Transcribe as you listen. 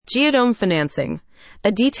Geodome financing.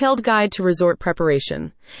 A detailed guide to resort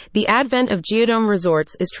preparation. The advent of Geodome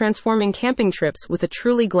resorts is transforming camping trips with a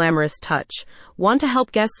truly glamorous touch. Want to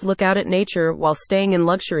help guests look out at nature while staying in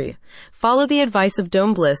luxury? Follow the advice of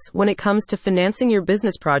Dome Bliss when it comes to financing your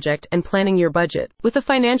business project and planning your budget. With a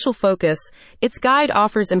financial focus, its guide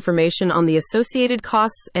offers information on the associated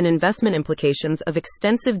costs and investment implications of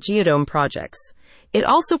extensive Geodome projects. It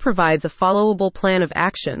also provides a followable plan of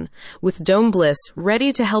action, with Dome Bliss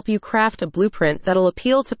ready to help you craft a blueprint that'll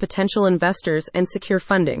appeal to potential investors and secure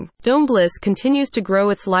funding. Dome Bliss continues to grow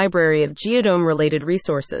its library of Geodome-related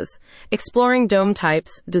resources, exploring dome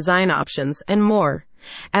types, design options, and more.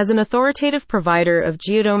 As an authoritative provider of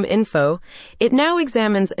Geodome info, it now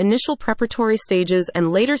examines initial preparatory stages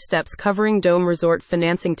and later steps covering dome resort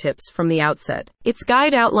financing tips from the outset. Its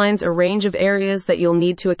guide outlines a range of areas that you'll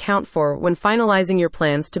need to account for when finalizing your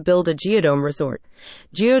plans to build a Geodome resort.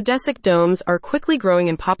 Geodesic domes are quickly growing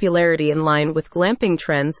in popularity in line with glamping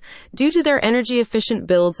trends due to their energy-efficient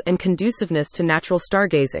builds and conduciveness to natural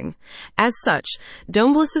stargazing. As such,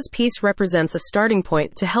 Dome Bliss's piece represents a starting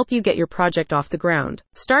point to help you get your project off the ground.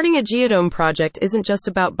 Starting a Geodome project isn't just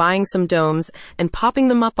about buying some domes and popping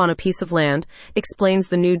them up on a piece of land, explains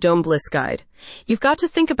the new Dome Bliss guide. You've got to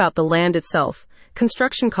think about the land itself,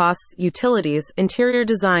 construction costs, utilities, interior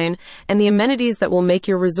design, and the amenities that will make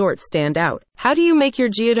your resort stand out. How do you make your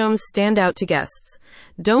Geodomes stand out to guests?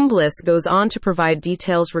 Dome Bliss goes on to provide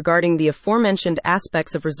details regarding the aforementioned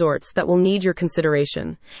aspects of resorts that will need your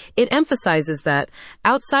consideration. It emphasizes that,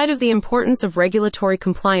 outside of the importance of regulatory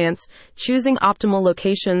compliance, choosing optimal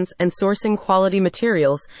locations, and sourcing quality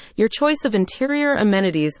materials, your choice of interior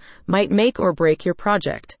amenities might make or break your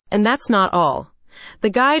project. And that's not all. The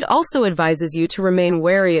guide also advises you to remain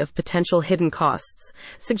wary of potential hidden costs,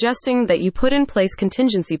 suggesting that you put in place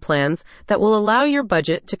contingency plans that will allow your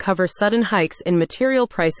budget to cover sudden hikes in material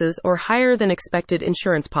prices or higher than expected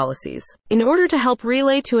insurance policies. In order to help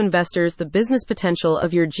relay to investors the business potential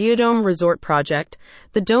of your Geodome resort project,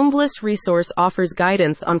 the Dome Bliss resource offers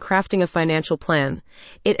guidance on crafting a financial plan.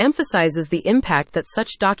 It emphasizes the impact that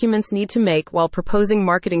such documents need to make while proposing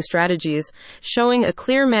marketing strategies, showing a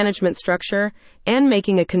clear management structure, and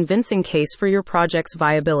making a convincing case for your project's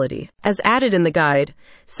viability. As added in the guide,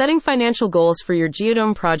 setting financial goals for your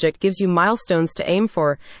Geodome project gives you milestones to aim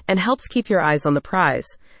for and helps keep your eyes on the prize.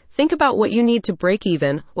 Think about what you need to break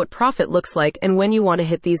even, what profit looks like, and when you want to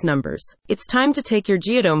hit these numbers. It's time to take your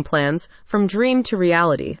Geodome plans from dream to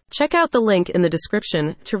reality. Check out the link in the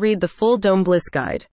description to read the full Dome Bliss guide.